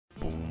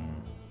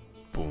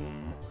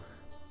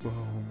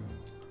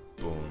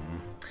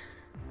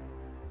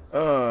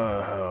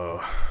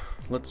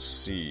Let's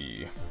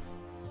see.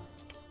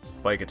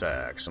 Bike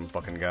attack. Some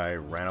fucking guy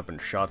ran up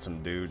and shot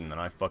some dude, and then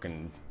I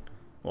fucking...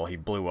 Well, he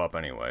blew up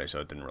anyway, so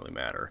it didn't really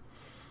matter.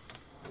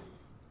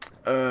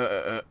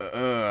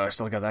 I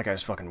still got that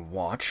guy's fucking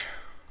watch.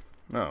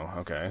 Oh,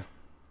 okay.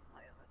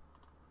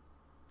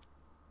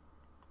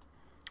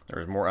 There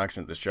was more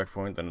action at this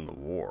checkpoint than in the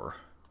war.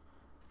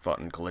 Fought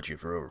in Kalechi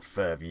for over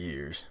 5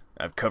 years.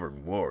 I've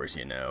covered wars,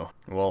 you know.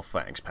 Well,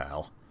 thanks,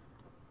 pal.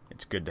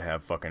 It's good to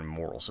have fucking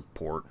moral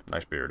support.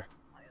 Nice beard.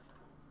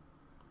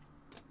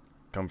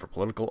 Come for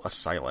political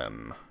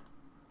asylum.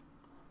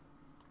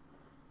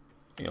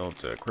 Heal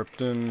to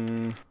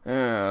Krypton.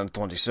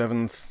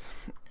 27th.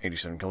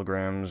 87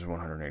 kilograms.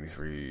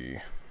 183.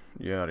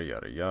 Yada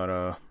yada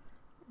yada.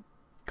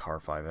 Car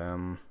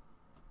 5M.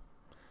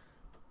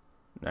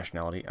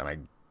 Nationality.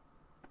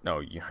 No,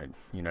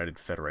 United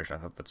Federation. I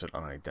thought that said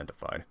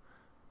unidentified.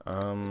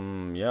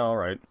 Yeah,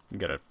 alright. You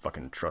got a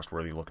fucking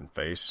trustworthy looking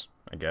face,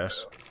 I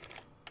guess.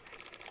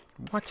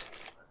 What?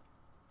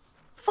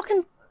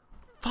 Fucking...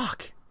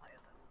 Fuck!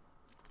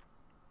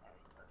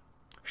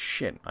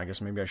 Shit, I guess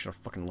maybe I should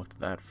have fucking looked at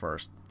that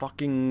first.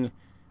 Fucking...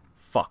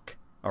 Fuck.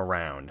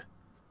 Around.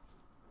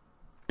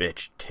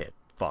 Bitch tit.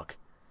 Fuck.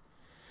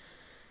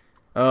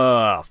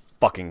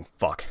 Fucking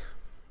fuck.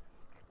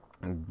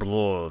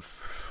 Blood.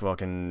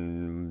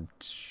 Fucking...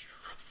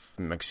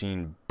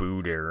 Maxine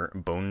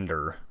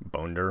Bonder.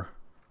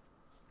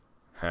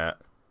 Hat.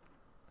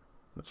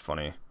 That's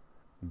funny.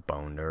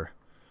 Bonder.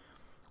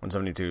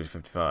 172 is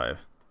 55.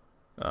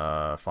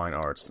 Fine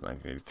Arts,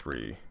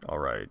 1983.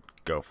 Alright,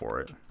 go for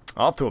it.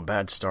 Off to a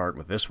bad start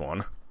with this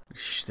one.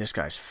 This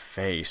guy's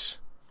face.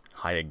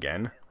 Hi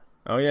again?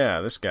 Oh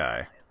yeah, this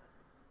guy.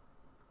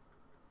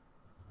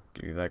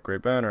 Give you that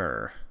great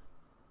banner.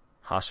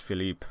 Haas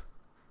Philippe.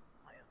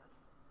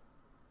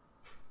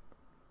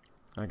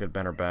 I get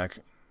banner back.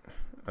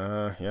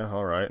 Yeah,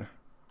 alright.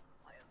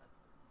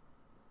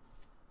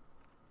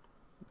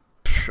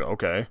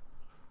 Okay.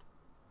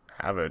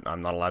 Have it.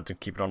 I'm not allowed to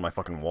keep it on my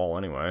fucking wall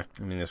anyway.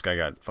 I mean, this guy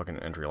got fucking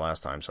entry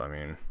last time, so I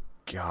mean...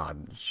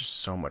 God, there's just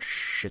so much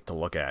shit to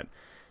look at.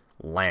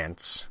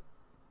 Lance.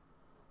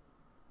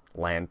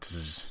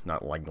 Lance,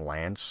 not like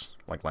Lance.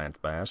 Like Lance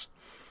Bass.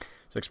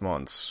 6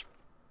 months.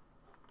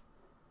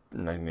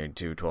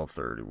 1982,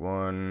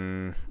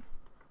 12/31.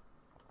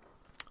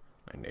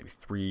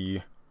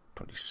 1983,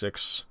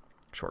 26.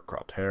 Short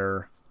cropped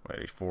hair.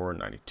 1984,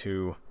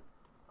 92.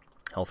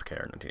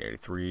 Healthcare,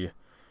 1983.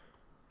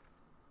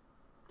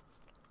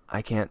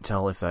 I can't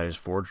tell if that is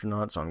forged or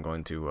not, so I'm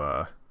going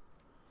to,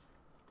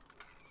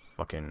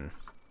 fucking...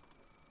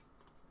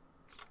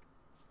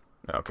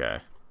 Okay.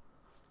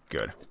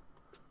 Good.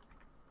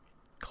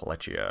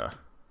 Kalechi.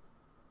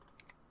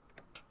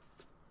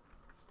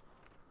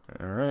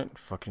 Alright,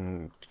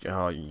 fucking...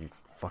 Oh, you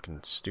fucking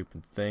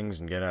stupid things,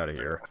 and get out of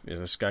here. Is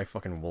this guy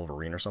fucking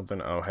Wolverine or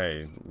something? Oh,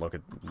 hey, look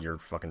at your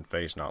fucking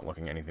face not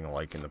looking anything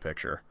alike in the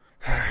picture.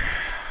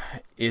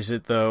 Is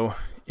it, though?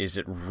 Is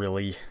it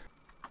really?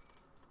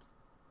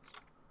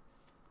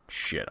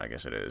 Shit, I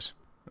guess it is.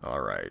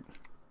 Alright.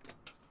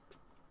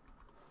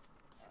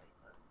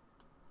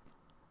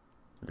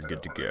 You're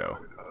good to go.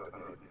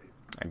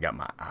 I got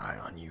my eye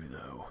on you,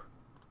 though.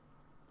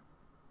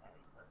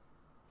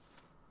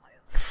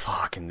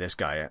 Fucking this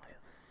guy.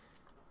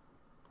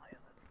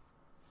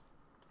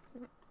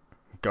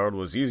 Guard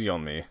was easy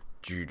on me.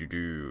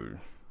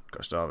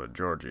 Gustavo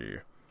Georgi.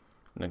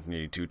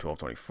 1982,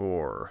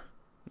 12/24.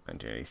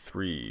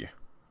 1983.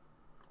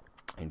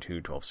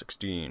 1982,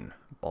 12/16.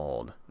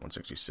 Bald.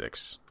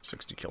 166.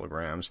 60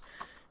 kilograms.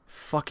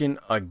 Fucking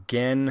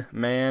again,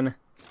 man.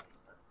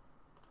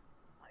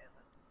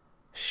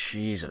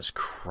 Jesus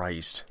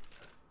Christ.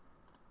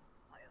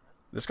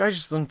 This guy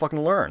just doesn't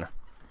fucking learn.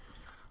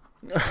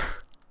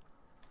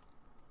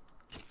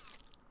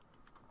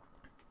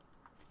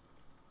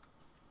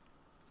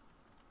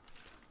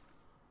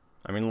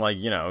 I mean, like,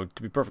 you know,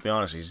 to be perfectly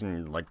honest, he's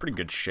in, like, pretty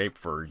good shape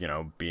for, you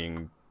know,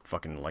 being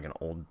fucking, like, an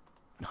old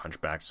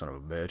hunchback son of a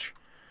bitch.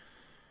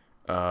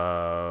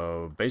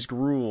 Basic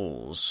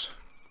rules.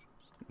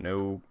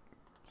 No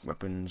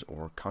weapons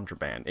or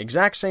contraband.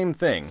 Exact same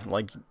thing.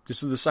 Like,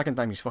 this is the second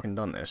time he's fucking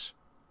done this.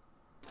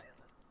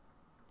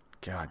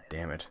 God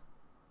damn it.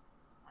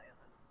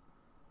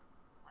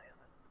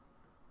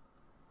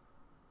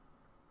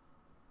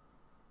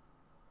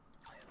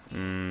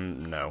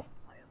 No.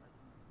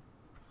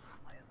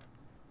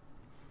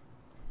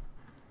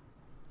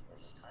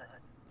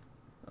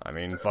 I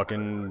mean,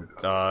 fucking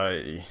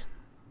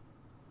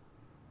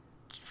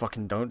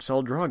don't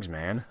sell drugs,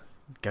 man.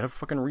 Get a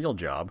fucking real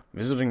job.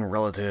 Visiting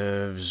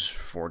relatives,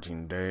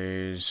 14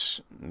 days.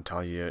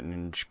 Natalia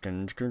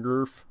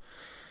Ninchkengrf.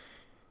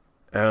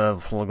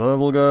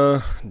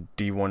 Vlogavlga,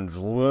 D1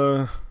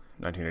 Vlua,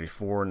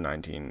 1984,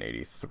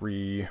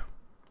 1983.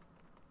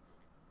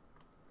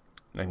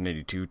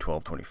 1982,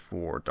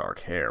 12/24. Dark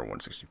hair,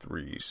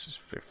 163,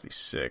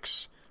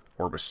 56.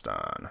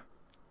 Orbistan.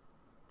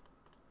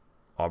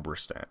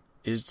 Obristan.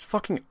 Is it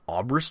fucking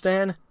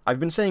Obristan? I've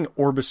been saying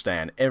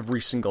Orbistan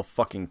every single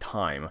fucking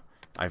time.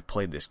 I've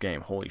played this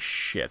game. Holy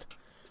shit.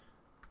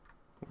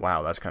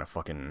 Wow, that's kind of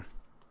fucking...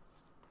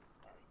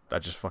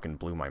 That just fucking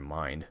blew my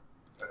mind.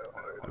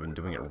 I've been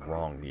doing it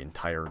wrong the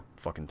entire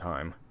fucking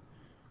time.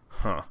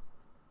 Huh.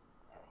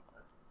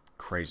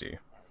 Crazy.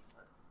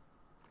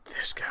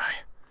 This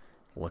guy.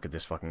 Look at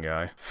this fucking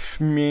guy.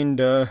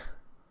 Fminda.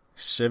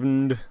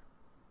 Sivnd.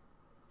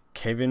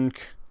 Kevin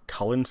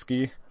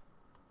Kalinski.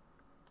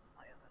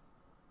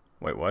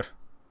 Wait, what?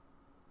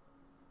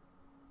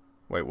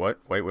 Wait, what?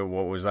 Wait,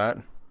 what was that?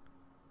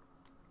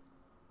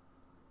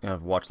 Yeah,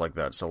 I've watched like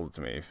that. Sold it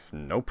to me.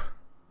 Nope.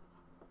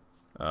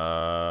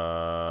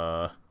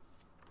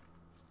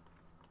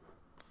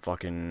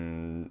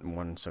 Fucking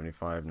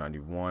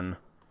 175.91.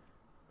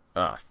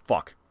 Ah,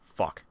 fuck.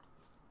 Fuck.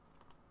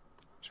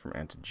 It's from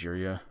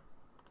Antigeria.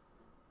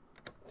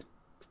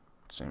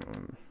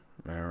 Same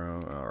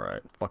Marrow.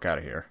 Alright. Fuck out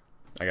of here.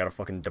 I gotta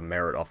fucking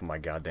demerit off of my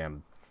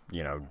goddamn,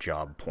 you know,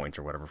 job points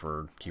or whatever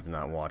for keeping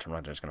that watch. I'm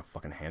not just gonna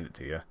fucking hand it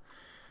to you.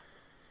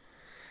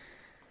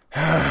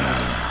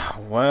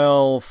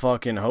 Well,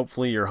 fucking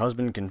hopefully your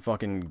husband can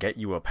fucking get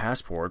you a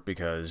passport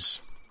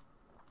because,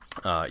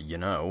 you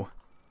know.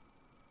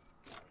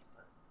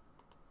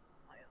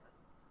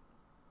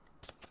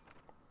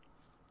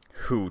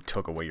 Who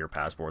took away your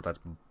passport? That's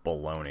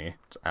baloney.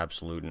 It's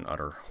absolute and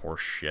utter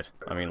horse shit.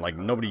 I mean, like,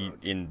 nobody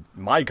in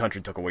my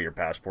country took away your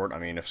passport. I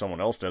mean, if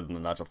someone else did,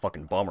 then that's a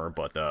fucking bummer,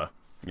 but,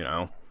 you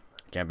know,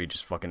 can't be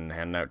just fucking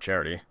handing out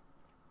charity.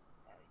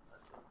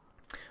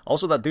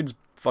 Also, that dude's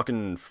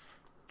fucking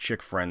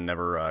chick friend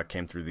never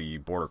came through the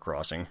border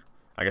crossing.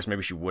 I guess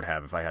maybe she would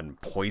have if I hadn't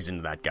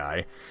poisoned that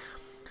guy.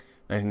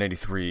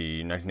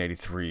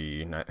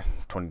 1983,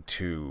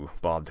 22,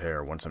 bobbed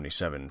hair,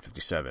 177,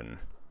 57.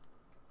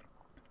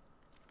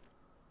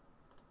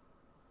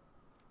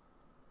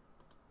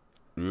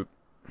 Oop.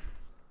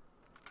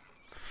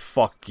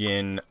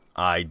 Fucking,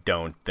 I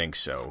don't think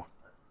so.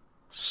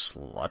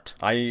 Slut.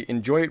 I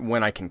enjoy it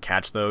when I can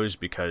catch those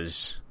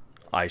because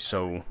I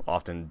so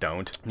often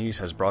don't. Niece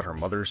has brought her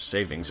mother's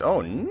savings.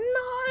 Oh,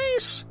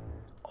 nice!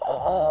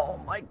 Oh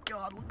my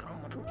god, look at how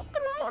much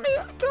fucking money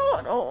I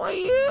got! Oh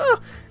yeah!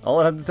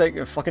 All I have to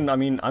take, fucking, I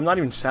mean, I'm not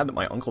even sad that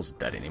my uncle's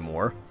dead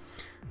anymore.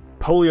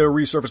 Polio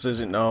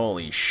resurfaces in...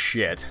 Holy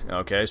shit.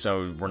 Okay,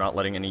 so we're not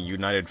letting any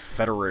United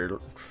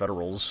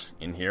Federals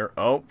in here.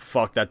 Oh,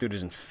 fuck, that dude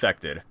is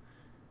infected.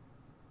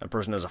 That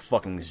person is a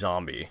fucking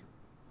zombie.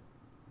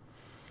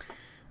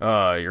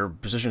 Your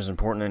position is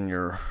important and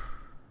your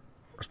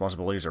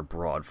responsibilities are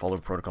broad. Follow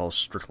protocols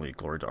strictly.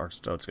 Glory to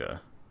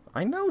Arstotzka.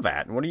 I know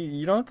that. What do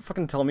you don't have to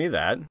fucking tell me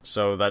that.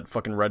 So that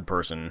fucking red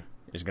person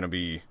is gonna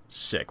be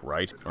sick,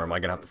 right? Or am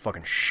I gonna have to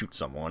fucking shoot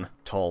someone?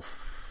 Tall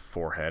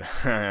forehead.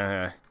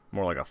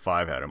 More like a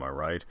 5-head, am I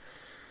right?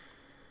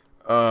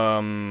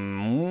 Enkyo.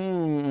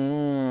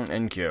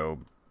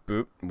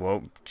 Boop.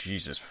 Whoa.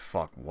 Jesus,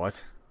 fuck.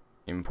 What?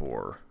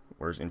 Impor.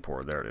 Where's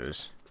Impor? There it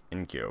is.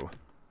 Enkyo.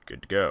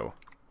 Good to go.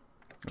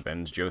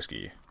 Vens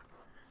Joski.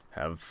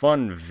 Have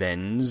fun,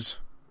 Vens.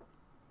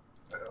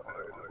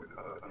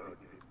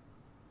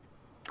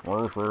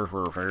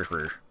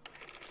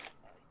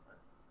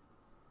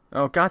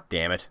 Oh, god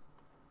damn it.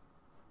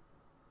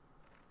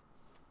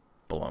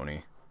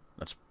 Baloney.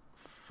 That's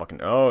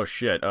fucking... Oh,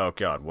 shit. Oh,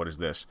 god. What is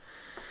this?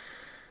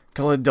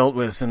 Khalid dealt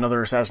with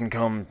another assassin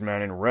come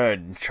man in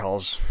red.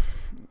 Charles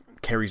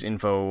carries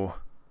info.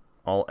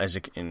 All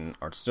Ezek in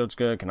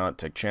Arstotzka cannot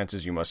take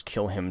chances. You must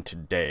kill him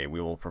today.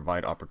 We will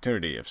provide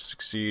opportunity. If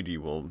succeed,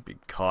 you will be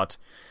caught.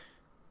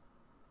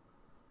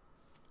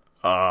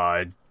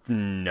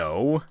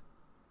 No.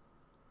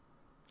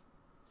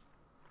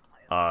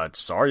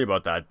 Sorry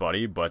about that,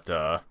 buddy, but,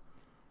 I'm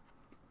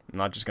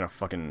not just gonna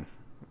fucking...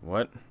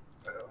 What?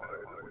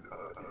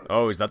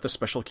 Oh, is that the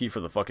special key for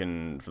the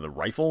fucking... for the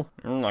rifle?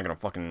 I'm not gonna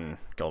fucking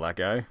kill that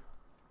guy.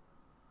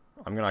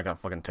 I'm not gonna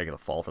fucking take the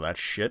fall for that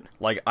shit.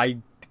 Like, I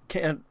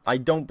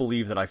don't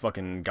believe that I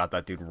fucking got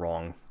that dude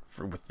wrong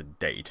with the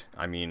date.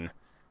 I mean,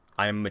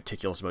 I am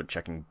meticulous about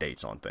checking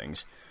dates on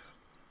things.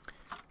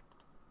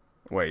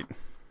 Wait.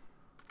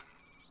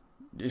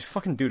 This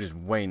fucking dude is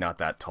way not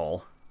that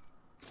tall.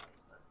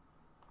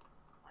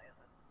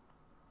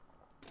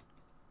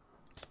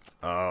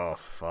 Oh,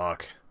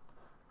 fuck.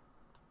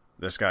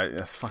 This guy,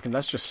 fucking,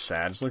 that's just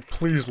sad. It's like,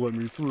 please let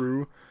me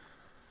through.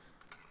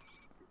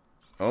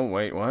 Oh,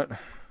 wait, what?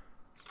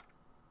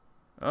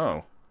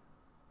 Oh.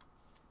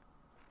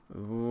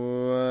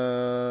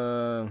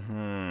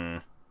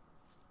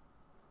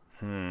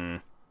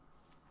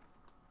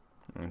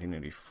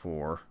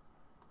 1984.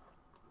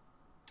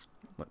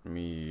 Let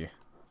me...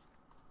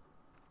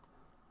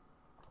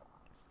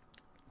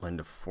 lend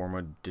a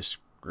forma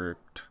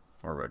district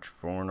or reg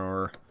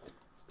foreigner.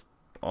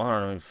 Oh, I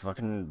don't know,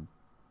 fucking...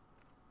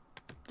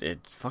 It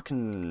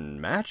fucking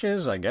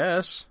matches, I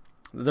guess.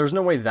 There's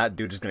no way that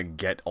dude is gonna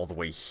get all the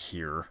way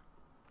here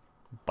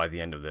by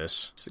the end of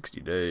this. 60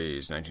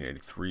 days,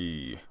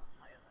 1983.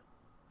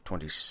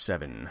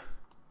 27.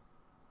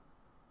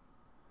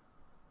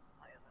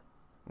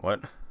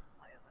 What?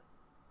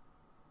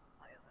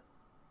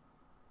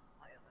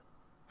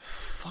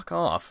 Fuck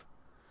off.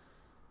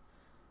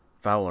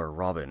 Fowler,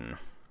 Robin.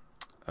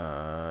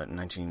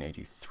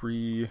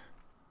 1983.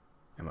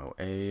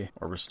 MOA.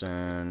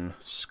 Orbistan.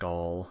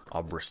 Skull.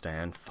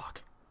 Obristan.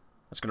 Fuck.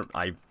 That's gonna...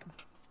 I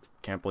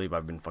can't believe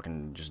I've been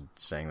fucking just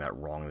saying that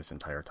wrong this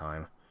entire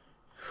time.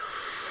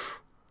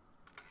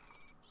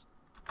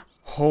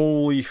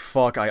 Holy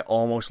fuck, I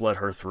almost let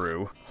her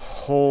through.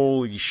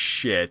 Holy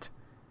shit.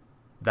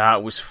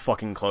 That was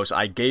fucking close.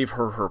 I gave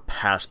her her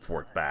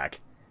passport back.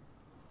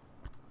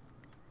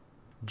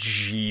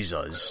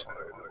 Jesus.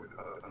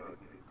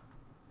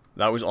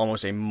 That was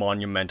almost a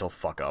monumental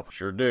fuck-up.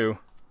 Sure do.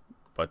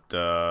 But,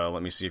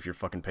 let me see if your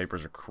fucking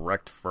papers are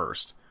correct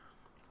first.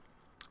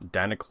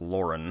 Danik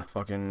Lauren.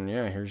 Fucking,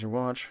 yeah, here's your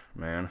watch,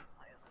 man.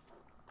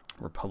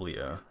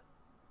 Republia.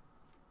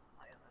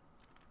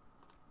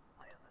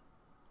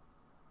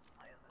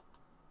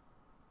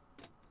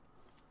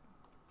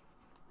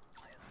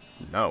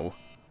 No.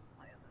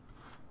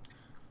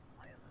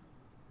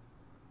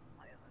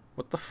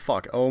 What the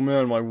fuck? Oh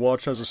man, my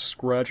watch has a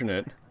scratch in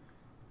it.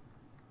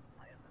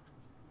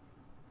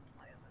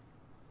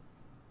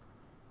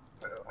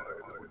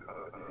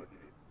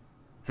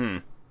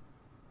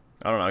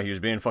 I don't know, he was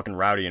being fucking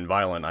rowdy and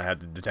violent. I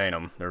had to detain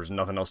him. There was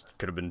nothing else that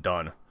could have been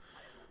done.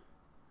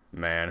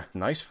 Man.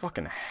 Nice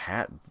fucking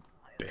hat,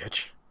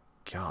 bitch.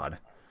 God.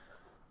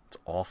 It's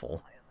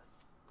awful.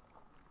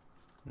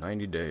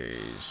 90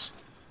 days.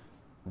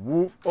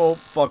 Whoop. Oh,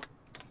 fuck.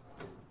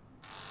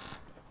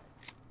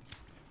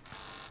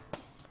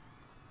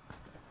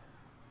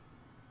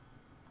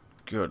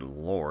 Good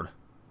lord.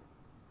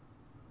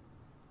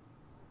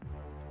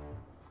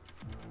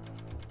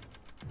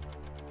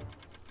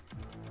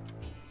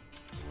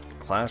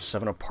 Class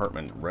 7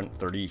 apartment, rent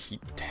 30,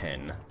 heat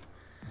 10.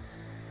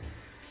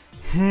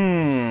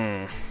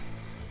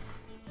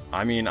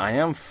 I mean, I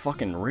am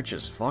fucking rich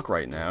as fuck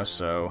right now,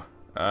 so...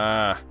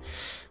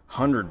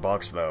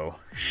 $100 though.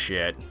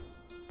 Shit.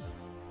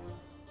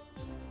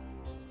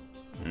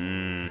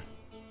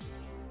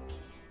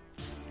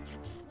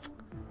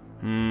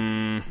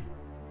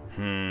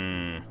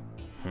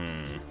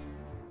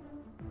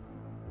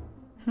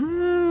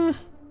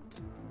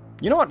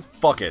 You know what?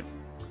 Fuck it.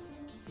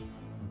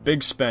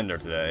 Big spender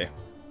today.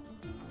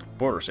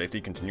 Border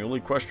safety continually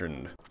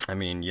questioned. I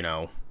mean, you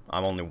know,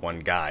 I'm only one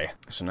guy.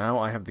 So now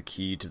I have the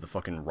key to the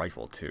fucking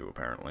rifle too,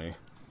 apparently.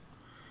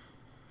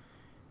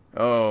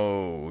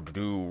 Oh,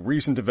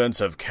 recent events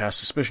have cast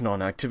suspicion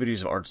on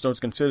activities of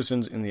Arstotzkan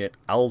citizens in the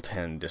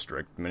Alten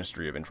district.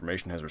 Ministry of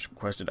Information has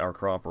requested our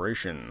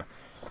cooperation.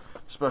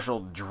 Special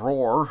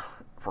drawer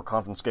for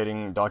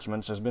confiscating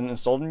documents has been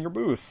installed in your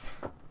booth.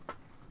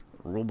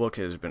 The rulebook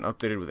has been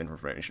updated with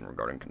information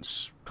regarding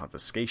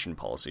confiscation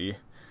policy.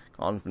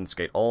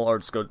 Confiscate all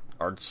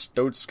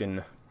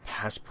Arstotzkan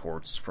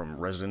passports from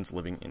residents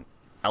living in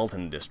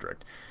Alten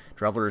district.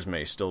 Travelers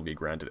may still be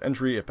granted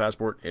entry if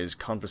passport is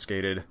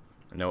confiscated.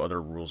 No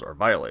other rules are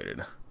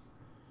violated.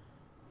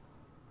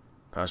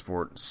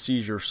 Passport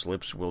seizure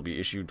slips will be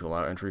issued to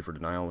allow entry for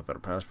denial without a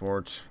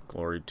passport.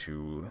 Glory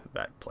to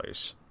that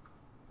place.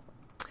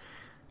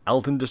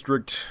 Alten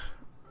district,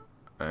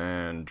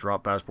 and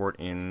drop passport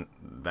in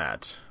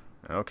that.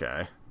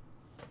 Okay.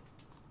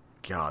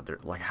 God, there,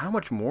 like, how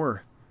much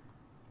more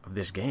of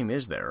this game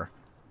is there?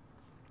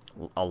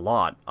 A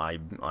lot.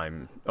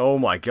 I'm. Oh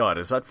my God,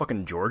 is that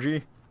fucking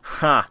Georgie?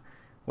 Ha!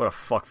 What a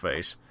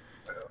fuckface.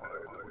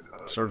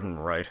 Serves him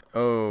right.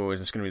 Oh, is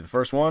this gonna be the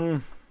first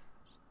one?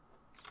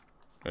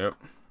 Yep.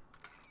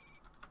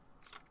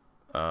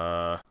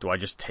 Do I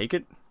just take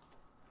it?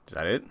 Is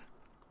that it?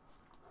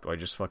 Do I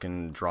just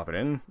fucking drop it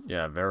in?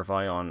 Yeah,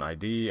 verify on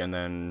ID, and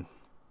then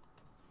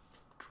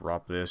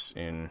drop this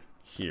in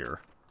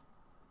here.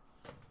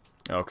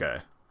 Okay.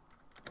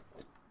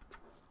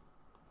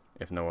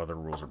 If no other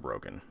rules are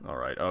broken.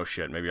 Alright. Oh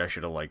shit, maybe I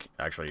should have, like,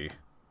 actually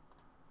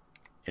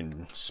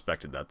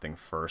inspected that thing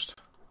first.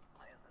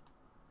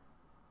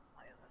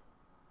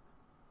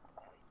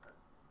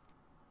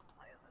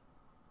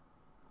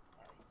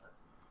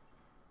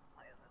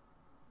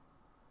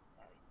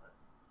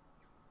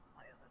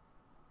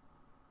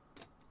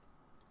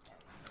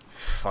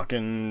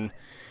 Fucking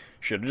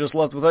should have just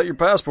left without your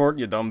passport,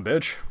 you dumb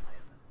bitch.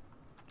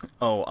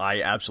 Oh,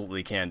 I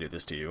absolutely can do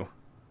this to you.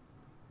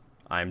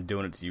 I'm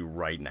doing it to you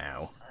right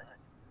now.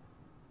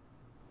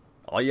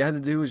 All you had to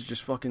do is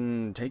just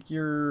fucking take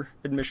your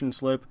admission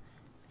slip.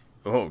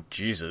 Oh,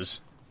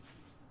 Jesus.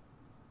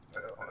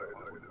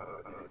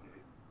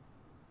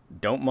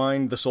 Don't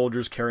mind the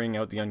soldiers carrying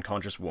out the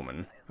unconscious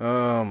woman.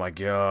 Oh my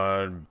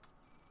God.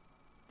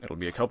 It'll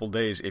be a couple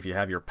days if you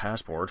have your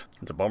passport.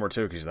 It's a bummer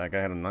too, because that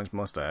guy had a nice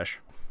mustache.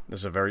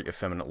 This is a very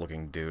effeminate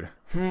looking dude.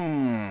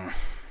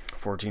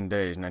 14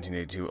 days,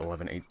 1982,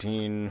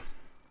 11/18.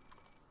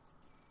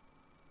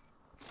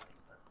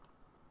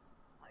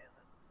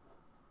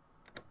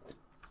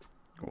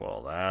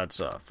 Well, that's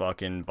a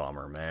fucking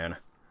bummer, man.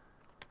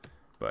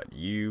 But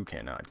you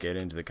cannot get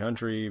into the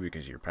country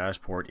because your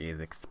passport is,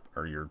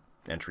 or your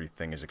entry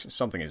thing is,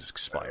 something is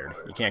expired.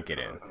 You can't get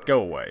in.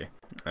 Go away.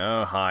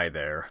 Oh, hi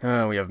there.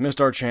 We have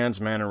missed our chance.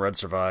 Man in red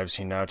survives.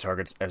 He now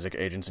targets EZIC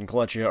agents in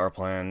Kolechia. Our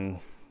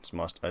plans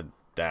must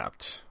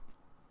Adapt.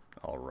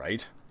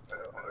 Alright.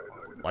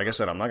 Like I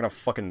said, I'm not gonna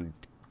fucking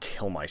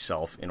kill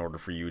myself in order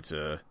for you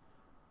to,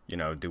 you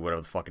know, do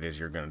whatever the fuck it is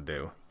you're gonna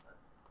do.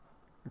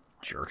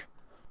 Jerk.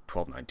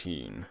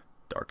 1219.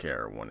 Dark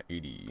hair,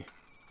 180.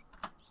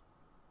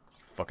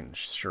 Fucking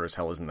sure as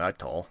hell isn't that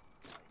tall.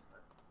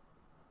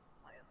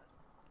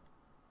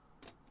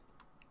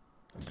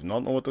 I do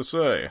not know what to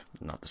say.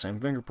 Not the same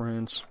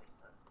fingerprints.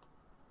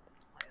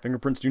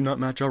 Fingerprints do not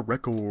match our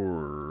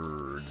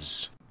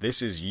records.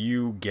 This is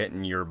you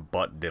getting your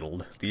butt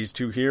diddled. These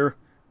two here,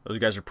 those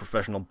guys are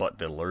professional butt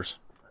diddlers.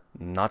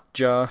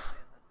 Natja,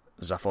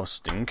 Zafo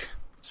Stink,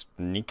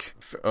 Sneak.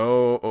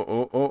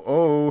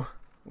 Oh.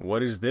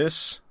 What is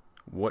this?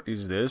 What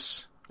is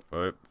this?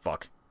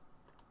 Fuck.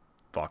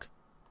 Fuck.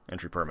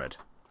 Entry permit.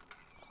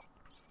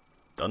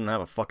 Doesn't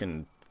have a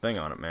fucking thing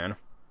on it, man.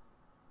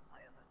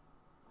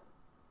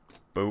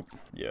 Boop.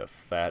 You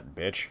fat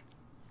bitch.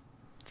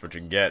 That's what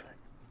you get.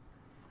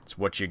 It's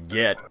what you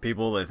get.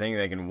 People that think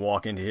they can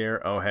walk into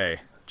here. Oh,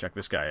 hey. Check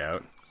this guy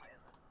out.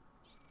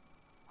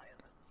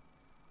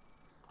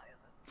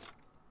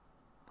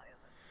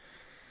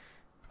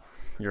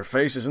 Your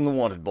face is in the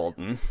wanted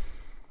bulletin.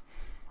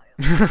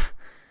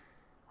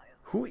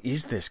 Who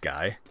is this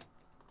guy?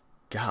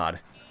 God.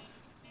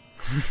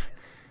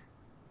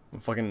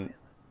 Fucking...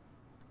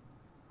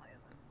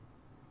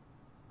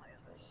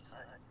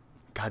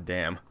 God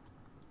damn.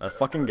 A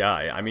fucking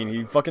guy. I mean,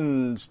 he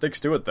fucking sticks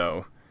to it,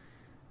 though.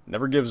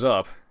 Never gives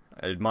up.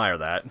 I admire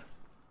that.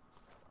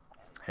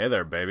 Hey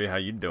there, baby. How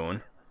you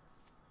doing?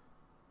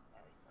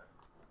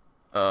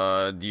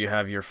 Do you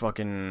have your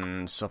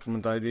fucking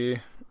supplement ID?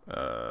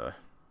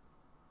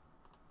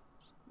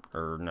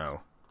 Or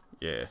no.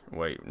 Yeah,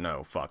 wait,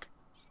 no, fuck.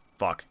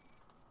 Fuck.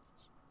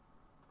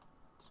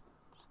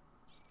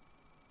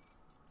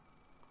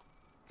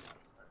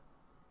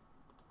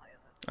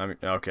 I mean,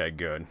 okay,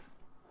 good. I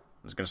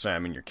was gonna say, I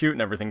mean, you're cute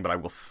and everything, but I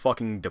will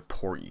fucking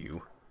deport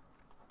you.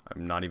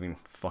 I'm not even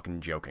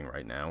fucking joking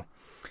right now.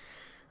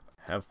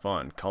 Have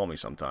fun. Call me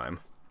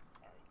sometime.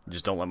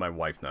 Just don't let my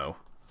wife know.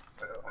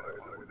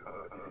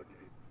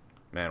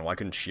 Man, why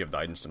couldn't she have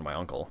died instead of my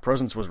uncle?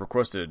 Presence was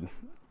requested.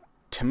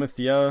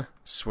 Timothea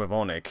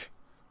Swivonik.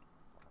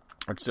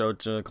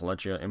 Arstotzka,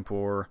 Kolechia,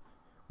 Impor,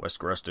 West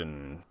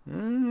Greston.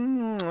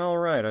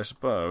 Alright, I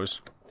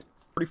suppose.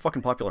 Pretty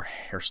fucking popular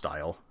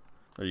hairstyle.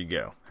 There you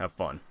go. Have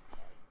fun.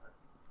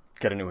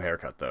 Get a new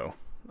haircut, though.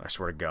 I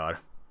swear to God.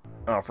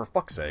 Oh, for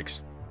fuck's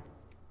sakes.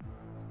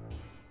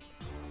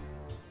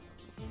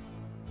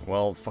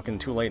 Well, fucking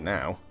too late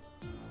now.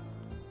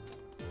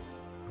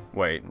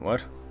 Wait,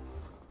 what?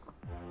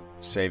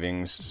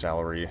 Savings,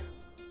 salary.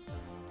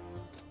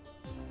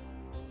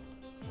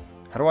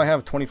 How do I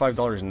have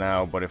 $25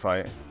 now, but if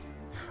I...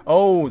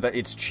 Oh, that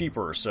it's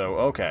cheaper, so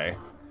okay.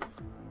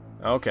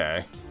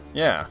 Okay.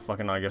 Yeah,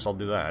 fucking I guess I'll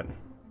do that.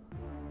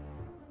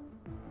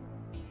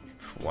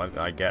 What,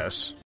 I guess.